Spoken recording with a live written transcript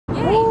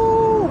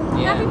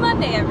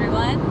Sunday,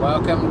 everyone.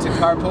 Welcome to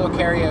Carpool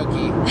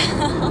Karaoke.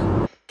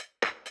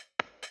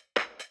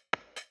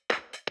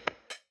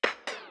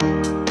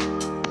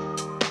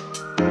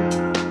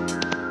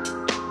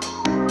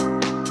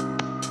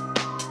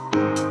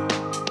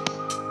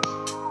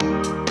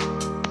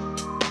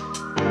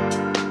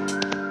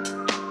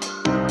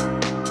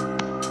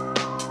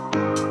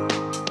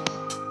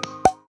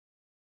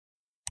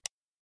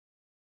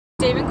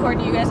 Dave and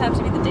Courtney, you guys have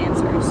to be the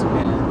dancers.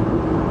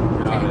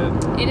 Okay.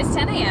 It is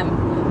 10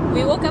 a.m.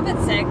 We woke up at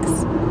 6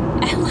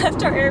 and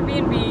left our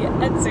Airbnb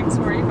at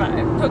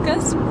 6:45. Took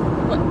us,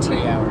 what,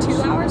 3 hours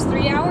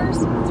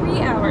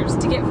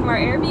to get from our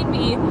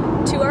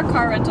Airbnb to our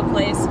car rental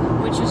place,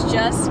 which was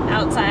just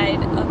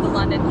outside of the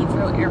London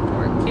Heathrow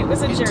Airport. It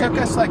was a journey. It took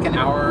us like an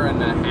hour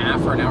and a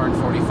half or an hour and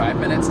 45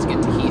 minutes to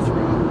get to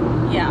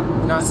Heathrow. Yeah.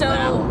 Not so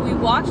that. We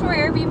walked from our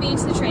Airbnb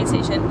to the train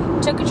station,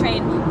 took a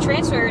train,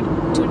 transferred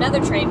to another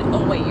train.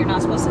 Oh wait, you're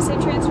not supposed to say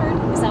transferred?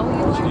 Is that what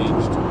you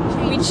learned?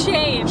 We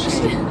changed.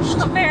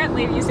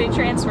 Apparently, if you say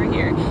transfer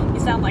here, you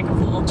sound like a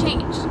fool.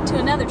 Changed to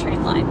another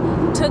train line.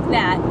 Took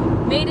that,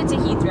 made it to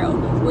Heathrow,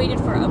 waited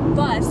for a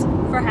bus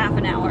for half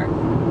an hour,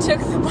 took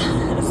the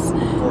bus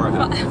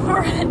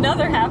for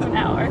another half an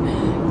hour,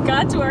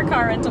 got to our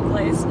car rental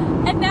place,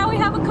 and now we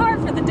have a car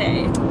for the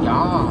day.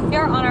 Yeah. We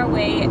are on our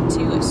way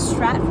to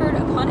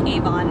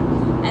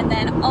Stratford-upon-Avon, and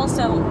then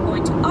also we're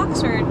going to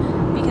Oxford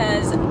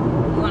because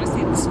we want to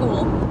see the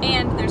school.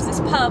 And there's this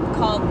pub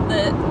called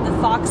the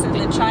Fox and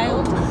the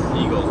Child.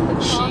 Eagle.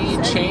 She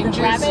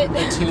changes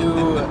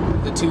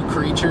the two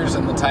creatures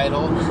in the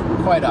title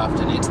quite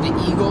often. It's the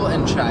Eagle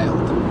and Child.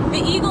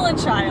 The Eagle and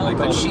Child.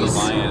 But she's the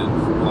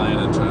lion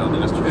and child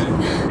yesterday.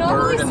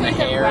 Normally Bird and the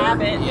say hare.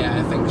 rabbit. Yeah,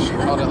 I think she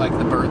called it like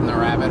the bird and the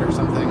rabbit or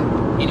something.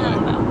 Anyway, I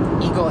don't know.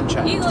 Eagle and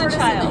Child. Eagle and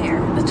Child.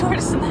 The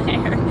tortoise and the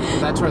hare.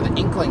 That's where the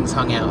Inklings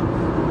hung out.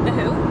 The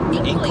who?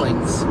 The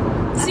Inklings.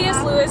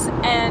 C.S. Lewis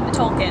and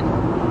Tolkien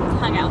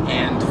hung out there.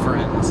 And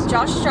friends.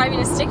 Josh is driving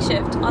a stick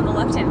shift on the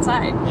left-hand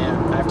side. Yeah,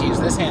 I have to use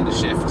this hand to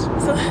shift.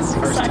 So that's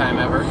First exciting. time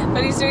ever.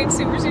 But he's doing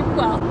super, super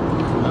well.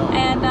 Oh.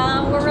 And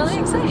we're really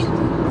excited.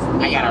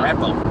 I got a Red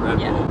Bull.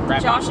 Yeah.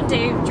 Josh and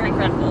Dave drink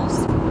Red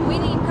Bulls. We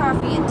need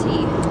coffee and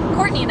tea.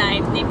 Courtney and I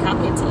need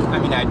coffee and tea. I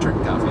mean, I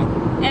drink coffee.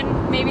 And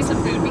maybe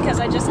some food because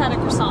I just had a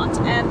croissant.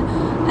 And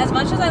as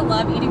much as I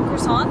love eating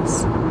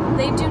croissants,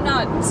 they do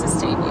not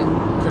sustain you.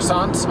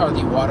 Croissants are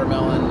the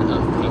watermelon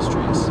of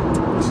pastries.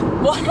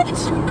 What?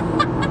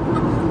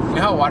 You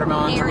know how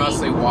watermelons are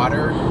mostly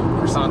water?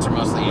 Croissants are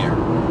mostly air.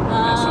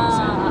 That's what I'm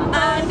saying.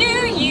 I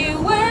knew you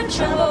were in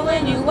trouble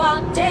when you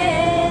walked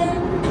in.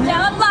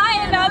 Now I'm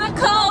lying on the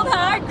cold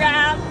hard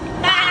ground.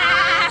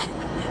 Ah!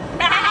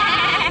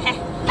 Ah!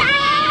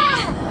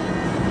 Ah!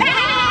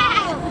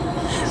 Ah!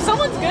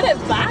 Someone's good at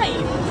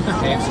lying.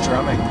 Dave's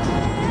drumming.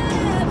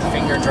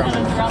 Finger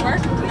drumming. Drummer.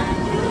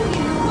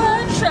 You were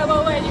in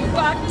trouble when you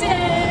walked in.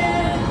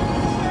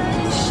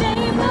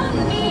 Shame on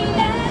me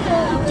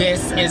now.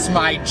 This is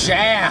my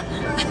jam.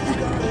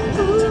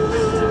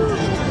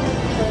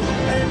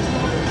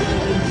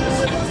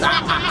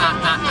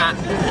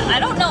 I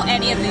don't know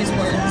any of these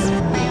words.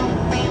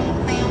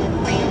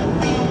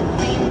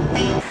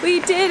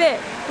 We did it!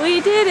 We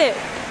did it!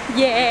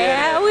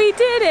 Yeah, we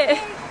did it!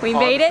 We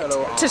made it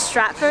to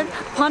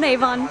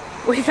Stratford-upon-Avon.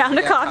 We found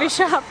a coffee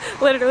shop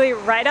literally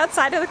right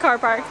outside of the car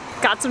park.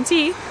 Got some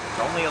tea. It's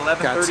only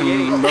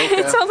 11:38.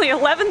 It's only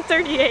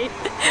 11:38.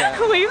 Yeah.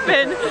 We've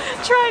been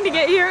trying to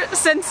get here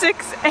since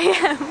 6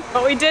 a.m.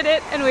 But we did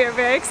it and we are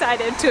very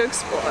excited to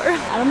explore.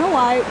 I don't know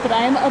why, but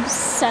I am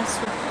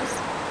obsessed with this.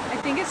 I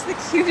think it's the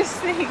cutest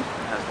thing. It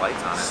has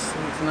lights on it.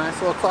 It's a nice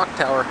little clock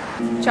tower.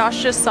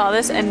 Josh just saw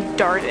this and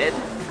darted.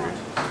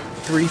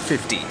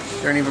 $3.50.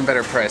 They're an even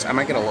better price. I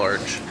might get a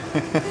large.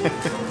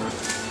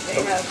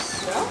 They have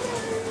so.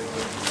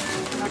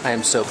 I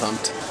am so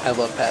pumped. I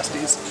love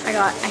pasties. I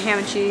got a ham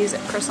and cheese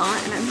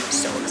croissant and I'm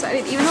so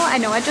excited. Even though I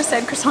know I just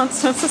said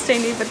croissants don't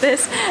sustain me, but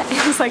this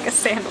is like a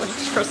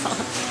sandwich croissant.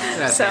 It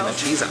has ham and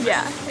cheese on it.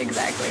 Yeah,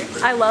 exactly.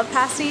 I love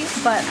pasty,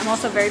 but I'm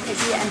also very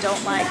picky and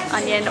don't like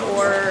onion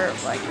or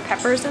like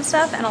peppers and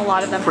stuff, and a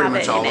lot of them Pretty have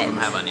much it all in of it. them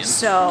have onions.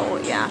 So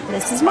yeah,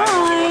 this is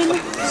mine.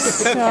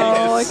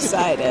 So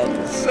excited.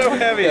 So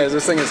heavy. Yeah,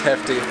 this thing is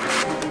hefty.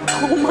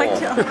 Oh my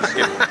gosh.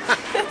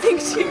 That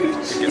thing's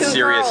huge. Get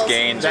serious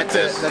gains. That's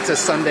a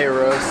Sunday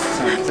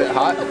roast. Is it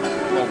hot?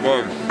 Oh,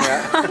 good.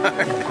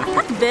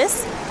 Yeah.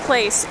 This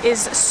place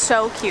is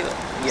so cute.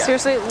 Yeah.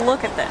 Seriously,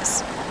 look at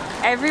this.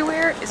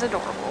 Everywhere is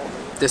adorable.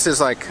 This is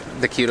like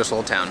the cutest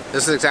little town.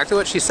 This is exactly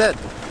what she said.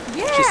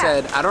 Yeah. She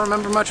said, I don't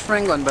remember much from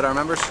England, but I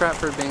remember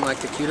Stratford being like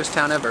the cutest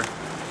town ever.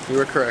 You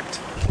were correct.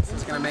 Is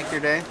this gonna make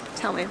your day?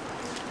 Tell me.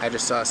 I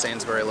just saw a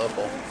Sainsbury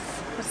local.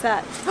 What's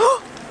that?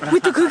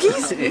 With the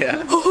cookies?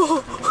 Yeah.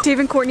 Dave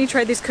and Courtney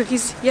tried these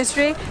cookies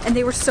yesterday and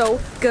they were so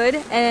good,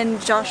 and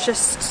Josh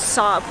just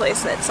saw a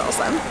place that sells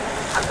them.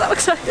 I'm so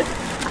excited.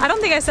 I don't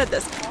think I said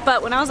this,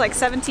 but when I was like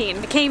 17,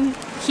 I came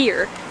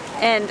here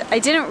and I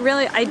don't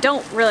really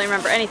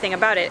remember anything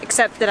about it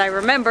except that I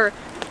remember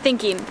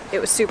thinking it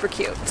was super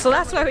cute. So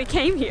that's why we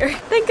came here.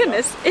 Thank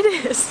goodness it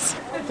is.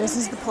 This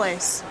is the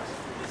place.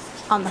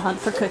 on the hunt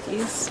for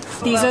cookies.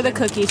 These are the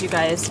cookies, you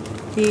guys.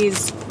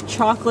 These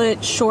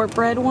chocolate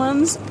shortbread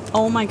ones.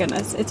 Oh my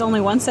goodness. It's only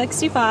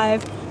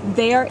 $1.65.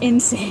 They are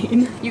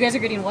insane. You guys are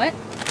getting what?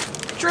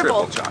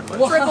 Triple chocolate.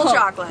 Whoa. Triple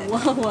chocolate.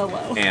 Whoa, whoa,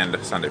 whoa. And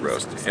Sunday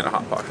roast in a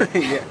hot pocket.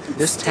 Yeah.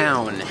 This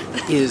town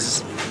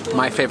is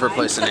my favorite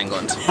place in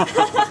England.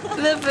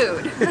 The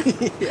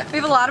food. Yeah. We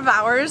have a lot of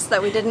hours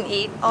that we didn't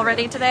eat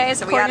already today,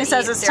 so we gotta Courtney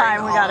says eat it's during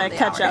time. We all gotta of the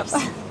catch hours.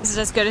 up. Is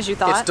it as good as you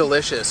thought? It's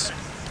delicious.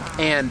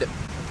 And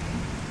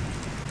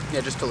yeah,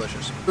 just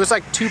delicious. It was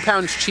like 2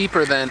 pounds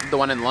cheaper than the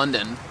one in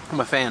London. I'm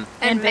a fan.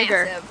 And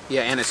bigger. massive.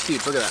 Yeah, and it's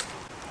huge. Look at that.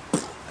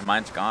 And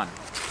mine's gone.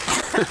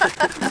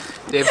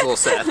 Dave's a little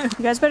sad.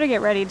 You guys better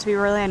get ready to be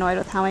really annoyed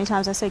with how many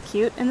times I say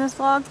cute in this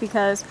vlog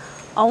because,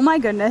 oh my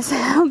goodness,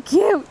 how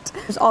cute.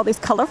 There's all these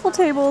colorful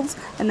tables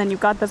and then you've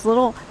got this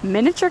little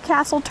miniature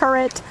castle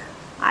turret.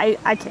 I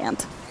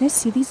can't. You guys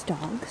see these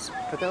dogs?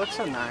 But they look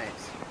so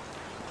nice.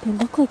 They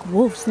look like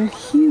wolves. They're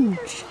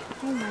huge.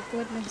 Oh my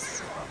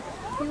goodness.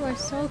 You are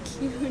so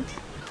cute.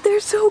 They're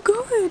so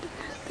good.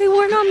 They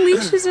weren't on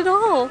leashes at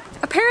all.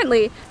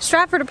 Apparently,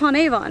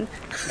 Stratford-upon-Avon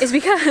is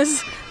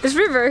because this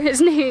river, his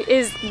name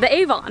is the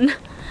Avon. Yes.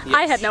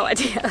 I had no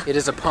idea. It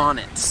is upon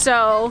it.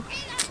 So,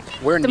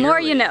 We're the more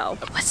nearly- you know.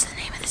 What's the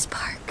name of this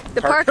park?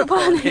 The Park Park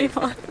upon upon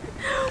Avon.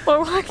 We're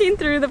walking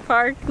through the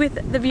park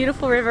with the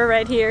beautiful river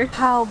right here.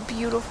 How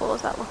beautiful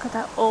is that? Look at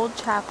that old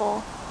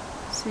chapel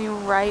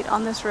sitting right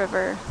on this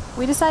river.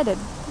 We decided.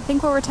 I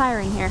think we're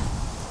retiring here.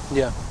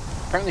 Yeah.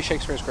 Apparently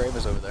Shakespeare's grave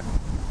is over there.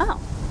 Oh.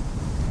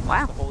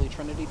 Wow. The Holy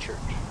Trinity Church.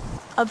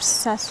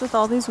 Obsessed with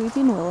all these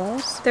weeping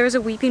willows. There was a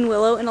weeping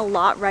willow in a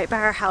lot right by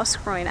our house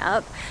growing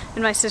up,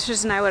 and my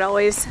sisters and I would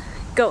always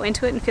go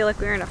into it and feel like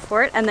we were in a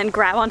fort and then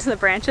grab onto the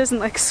branches and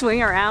like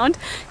swing around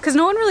because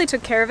no one really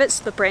took care of it,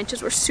 so the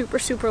branches were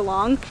super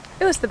long.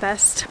 It was the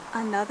best.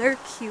 Another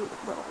cute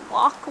little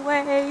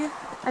walkway.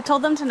 I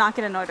told them to not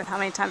get annoyed with how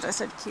many times I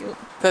said cute.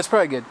 That's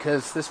probably good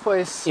because this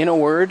place, in a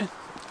word,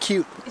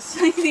 cute. It's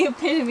like the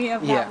epitome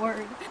of Yeah. that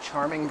word.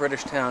 Charming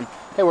British town.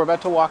 Hey, we're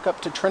about to walk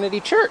up to Trinity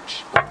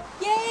Church.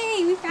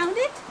 Yay, we found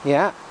it.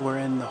 Yeah. We're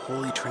in the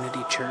Holy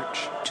Trinity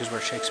Church, which is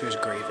where Shakespeare's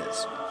grave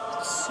is.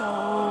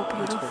 So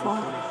beautiful.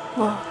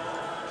 Whoa.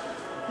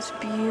 This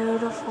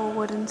beautiful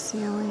wooden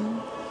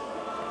ceiling.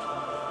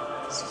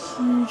 This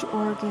huge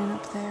organ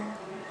up there.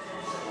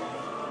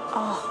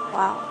 Oh,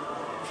 wow.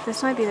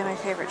 This might be my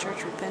favorite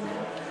church we've been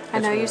in. I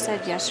know you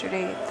said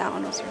yesterday that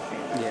one was your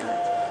favorite.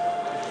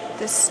 Yeah.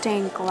 This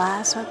stained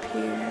glass up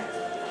here.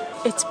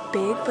 It's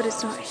big, but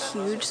it's not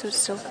huge, so it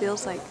still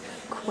feels like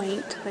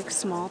quaint, like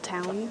small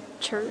town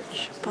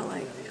church. But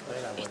like,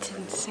 it's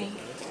insane.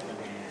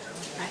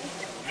 Right?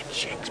 And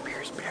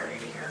Shakespeare's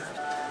buried here.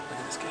 Look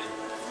at this guy.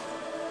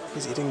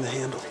 He's eating the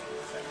handle.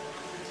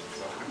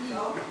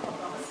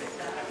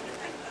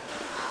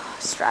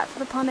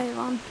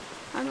 Stratford-upon-Avon.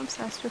 I'm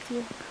obsessed with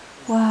you.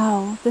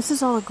 Wow, this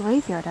is all a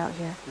graveyard out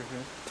here.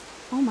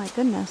 Oh my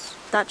goodness.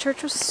 That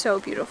church was so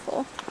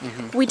beautiful.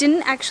 We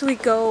didn't actually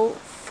go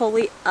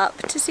fully up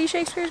to see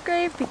Shakespeare's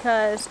grave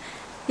because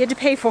you had to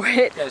pay for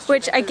it, Yes,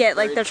 which I get,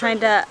 like very they're trying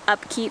to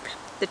upkeep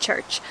the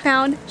church.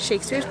 Found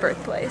Shakespeare's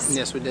birthplace.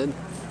 Yes, we did.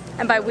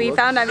 And by we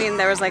found, I mean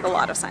there was like a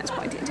lot of signs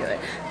pointing to it.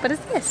 But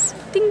it's this.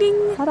 Ding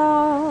ding.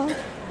 Ta-da.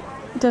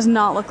 It does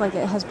not look like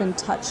it has been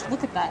touched.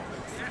 Look at that.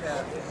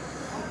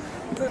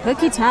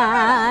 Cookie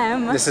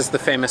time. This is the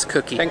famous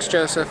cookie. Thanks,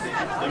 Joseph.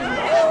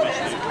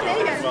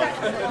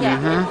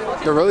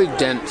 They're really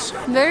dense.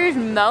 They just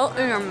melt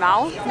in your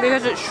mouth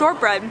because it's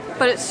shortbread,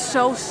 but it's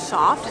so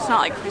soft. It's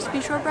not like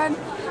crispy shortbread.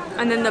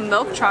 And then the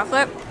milk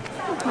chocolate,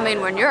 I mean,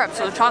 we're in Europe,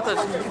 so the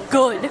chocolate's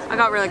good. I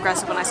got really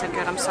aggressive when I said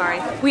good, I'm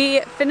sorry.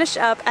 We finished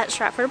up at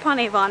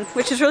Stratford-upon-Avon,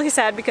 which is really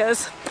sad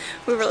because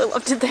we really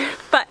loved it there.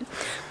 But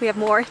we have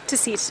more to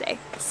see today.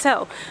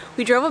 So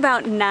we drove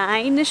about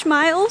 9-ish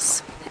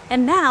miles,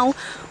 and now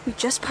we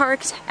just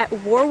parked at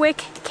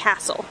Warwick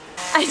Castle.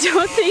 I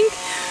don't think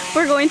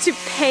we're going to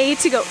pay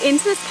to go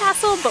into this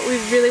castle, but we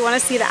really want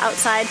to see the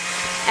outside,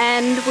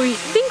 and we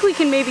think we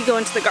can maybe go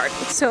into the garden.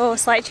 So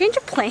slight change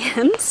of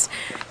plans.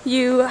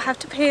 You have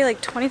to pay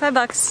like 25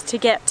 bucks to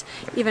get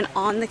even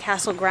on the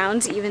castle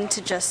grounds, even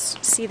to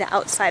just see the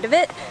outside of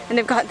it. And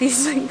they've got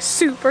these like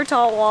super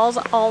tall walls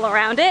all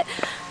around it.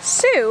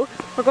 So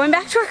we're going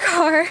back to our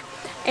car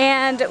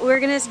and we're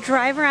gonna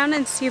drive around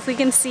and see if we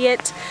can see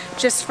it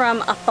just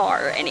from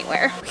afar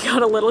anywhere. We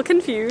got a little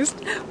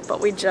confused, but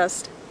we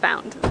just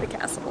found the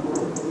castle.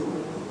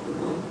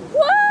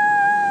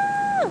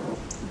 Whoa!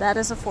 That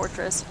is a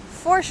fortress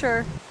for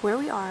sure. Where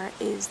we are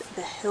is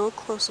the Hill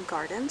Close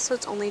Garden, so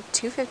it's only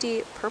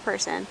 $2.50 per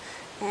person,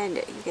 and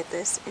you get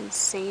this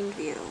insane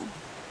view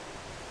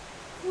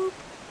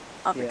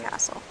of the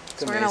castle.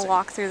 So we're gonna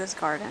walk through this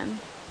garden,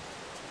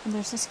 and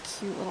there's this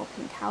cute little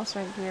pink house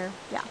right here.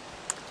 Yeah,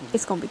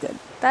 it's gonna be good.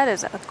 That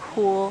is a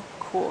cool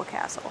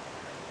castle.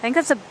 I think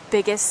that's the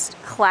biggest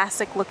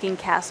classic looking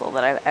castle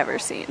that I've ever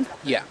seen.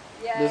 Yeah,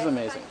 this is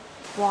amazing.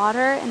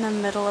 Water in the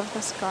middle of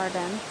this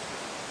garden.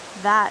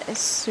 That is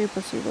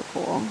super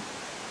cool.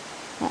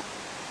 Yeah.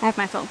 I have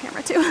my film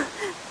camera too.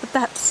 The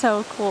That's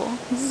so cool.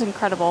 This is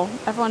incredible.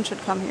 Everyone should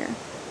come here.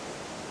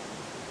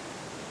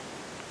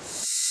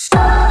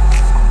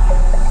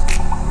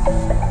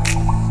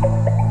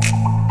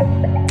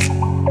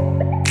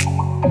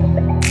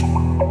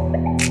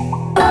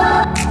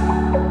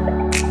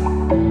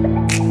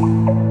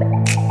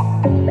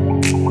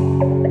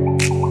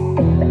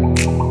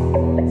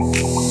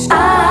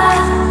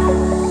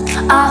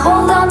 I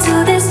hold on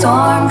to this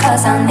storm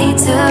 'cause I need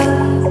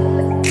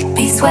to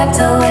be swept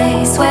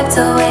away, swept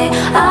away.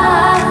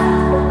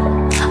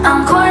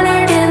 I'm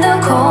cornered in the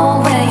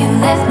cold where you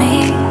left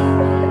me,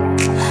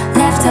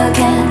 left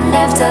again,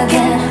 left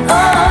again.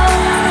 Oh,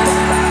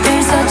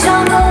 there's a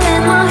jungle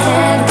in my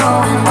head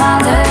growing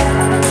wilder,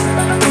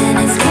 and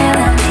it's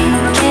killing me,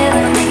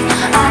 killing me.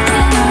 I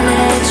cannot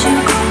let you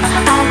go,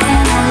 I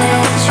cannot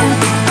let you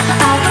go,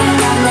 I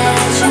cannot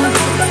let you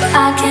go,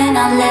 I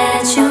cannot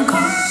let you go.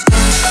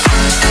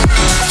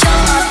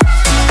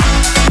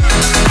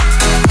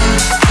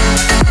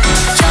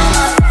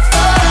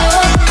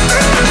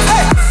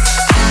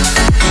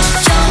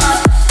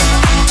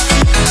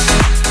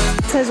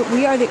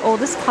 We are the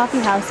oldest coffee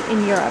house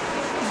in Europe.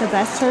 The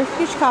best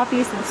Turkish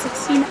coffee since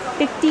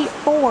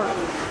 1654.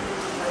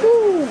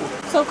 Woo.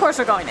 So of course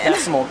we're going in.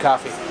 That's some old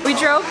coffee. We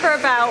drove for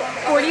about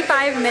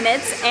 45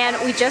 minutes and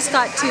we just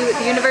got to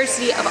the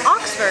University of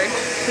Oxford,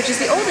 which is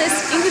the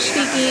oldest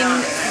English-speaking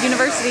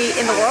university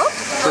in the world.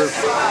 True.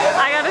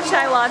 I got a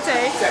chai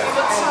latte.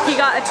 He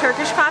got a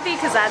Turkish coffee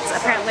because that's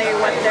apparently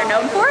what they're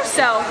known for,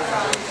 so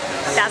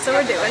that's what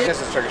we're doing.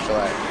 This is Turkish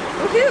delight.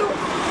 Woohoo!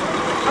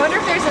 I wonder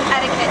if there's an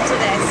etiquette to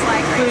this.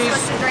 Like, are you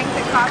supposed to drink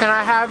the coffee? Can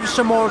I have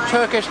some more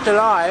Turkish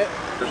delight?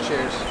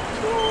 Cheers.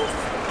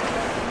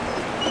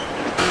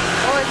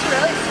 Oh, it's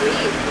really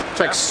sweet. It's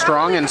like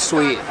strong and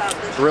sweet.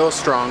 Real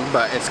strong,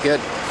 but it's good.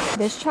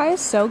 This chai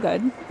is so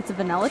good. It's a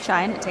vanilla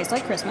chai and it tastes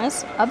like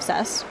Christmas.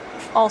 Obsessed.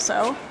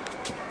 Also,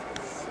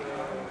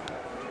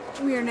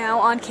 we are now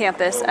on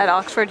campus at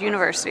Oxford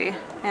University,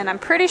 and I'm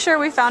pretty sure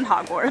we found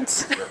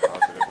Hogwarts.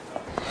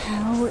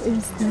 How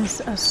is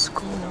this a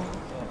school?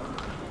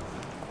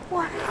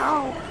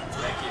 Wow.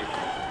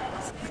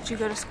 Did you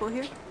go to school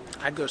here?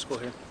 I'd go to school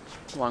here,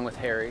 along with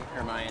Harry,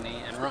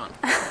 Hermione, and Ron.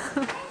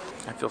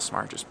 I feel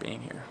smart just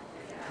being here.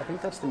 I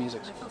think that's the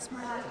music school. I feel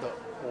smart.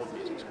 The old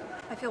music school.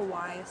 I feel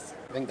wise.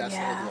 I think that's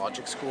Yeah. the old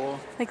logic school.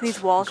 Like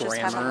these walls just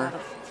have a Grammar. lot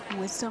of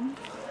wisdom.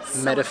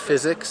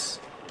 Metaphysics.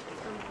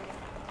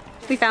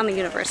 We found the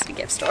university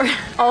gift store.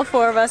 All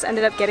four of us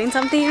ended up getting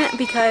something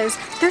because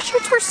their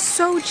shirts were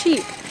so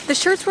cheap. The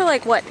shirts were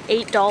like, what,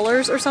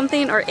 $8 or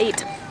something, or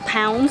 £8,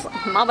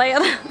 my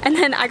bad. And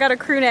then I got a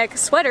crew neck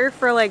sweater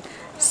for like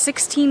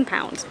 16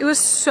 pounds. It was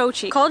so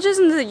cheap. Colleges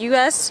in the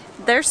US,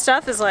 their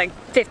stuff is like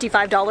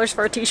 $55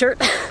 for a t-shirt.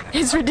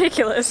 It's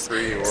ridiculous.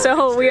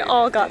 So we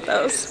all got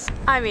those.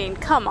 I mean,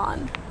 come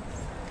on.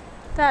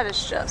 That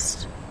is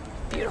just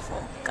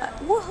beautiful. God.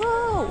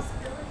 Whoa!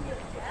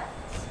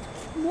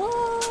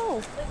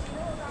 Whoa!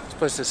 This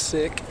place is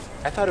sick.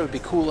 I thought it would be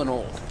cool and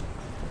old.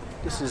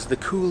 This is the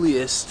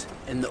coolest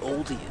and the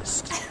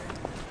oldiest.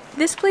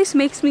 This place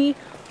makes me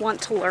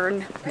want to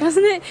learn,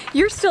 doesn't it?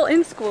 You're still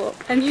in school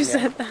and you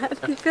said that.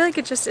 I feel like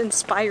it just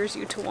inspires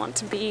you to want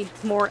to be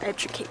more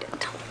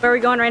educated. Where are we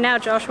going right now,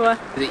 Joshua?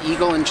 The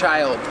Eagle and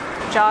Child.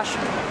 Josh,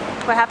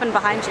 what happened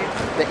behind you?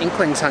 The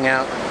Inklings hung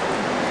out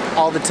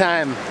all the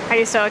time. Are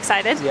you so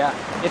excited? Yeah,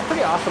 it's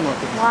pretty awesome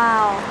looking.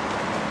 Wow.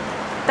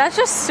 That's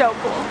just so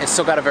cool. It's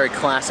still got a very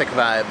classic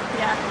vibe.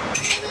 Yeah.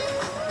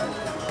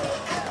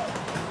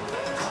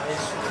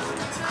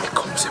 It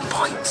comes in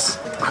pints.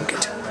 I'm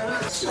getting.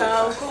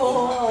 So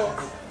cool.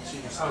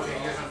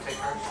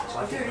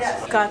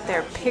 Got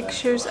their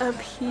pictures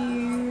up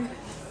here.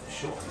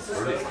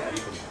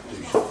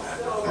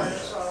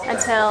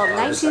 Until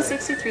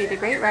 1963, the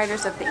great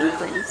writers of the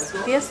Inklings,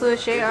 C.S.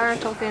 Lewis, J.R.R.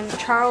 Tolkien,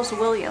 Charles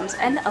Williams,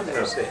 and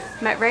others,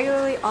 met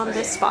regularly on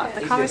this spot.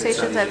 The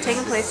conversations that have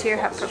taken place here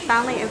have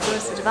profoundly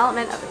influenced the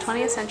development of the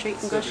 20th century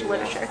English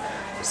literature.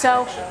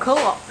 So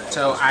cool.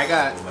 So I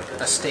got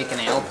a steak and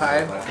ale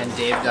pie, and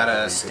Dave got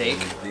a steak,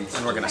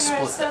 and we're gonna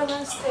split that.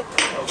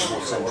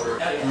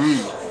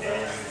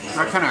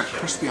 They're kind of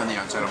crispy on the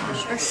outside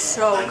almost. They're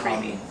so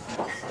creamy.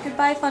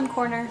 Goodbye, fun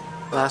corner.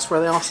 Well, that's where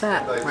they all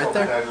sat, right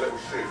there.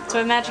 So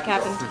when magic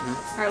happened,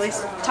 or at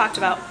least talked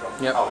about.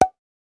 Yep.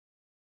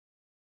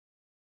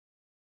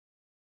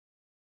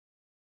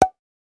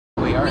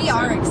 We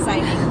are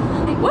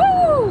exciting.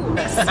 Woo!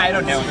 I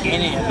don't know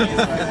any of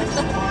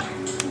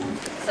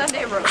these.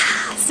 Sunday roast.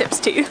 Sips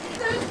tea.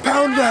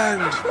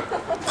 Poundland!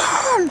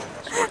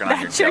 Working on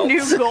That's your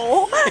new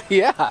goal.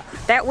 Yeah.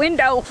 That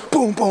window.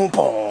 Boom, boom,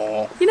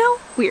 boom. You know,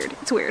 weird.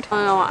 It's weird.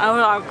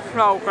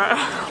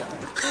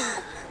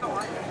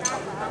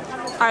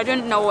 I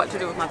didn't know what to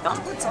do with my thumb.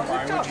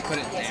 Why would you put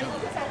it down?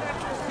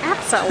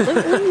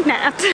 Absolutely not.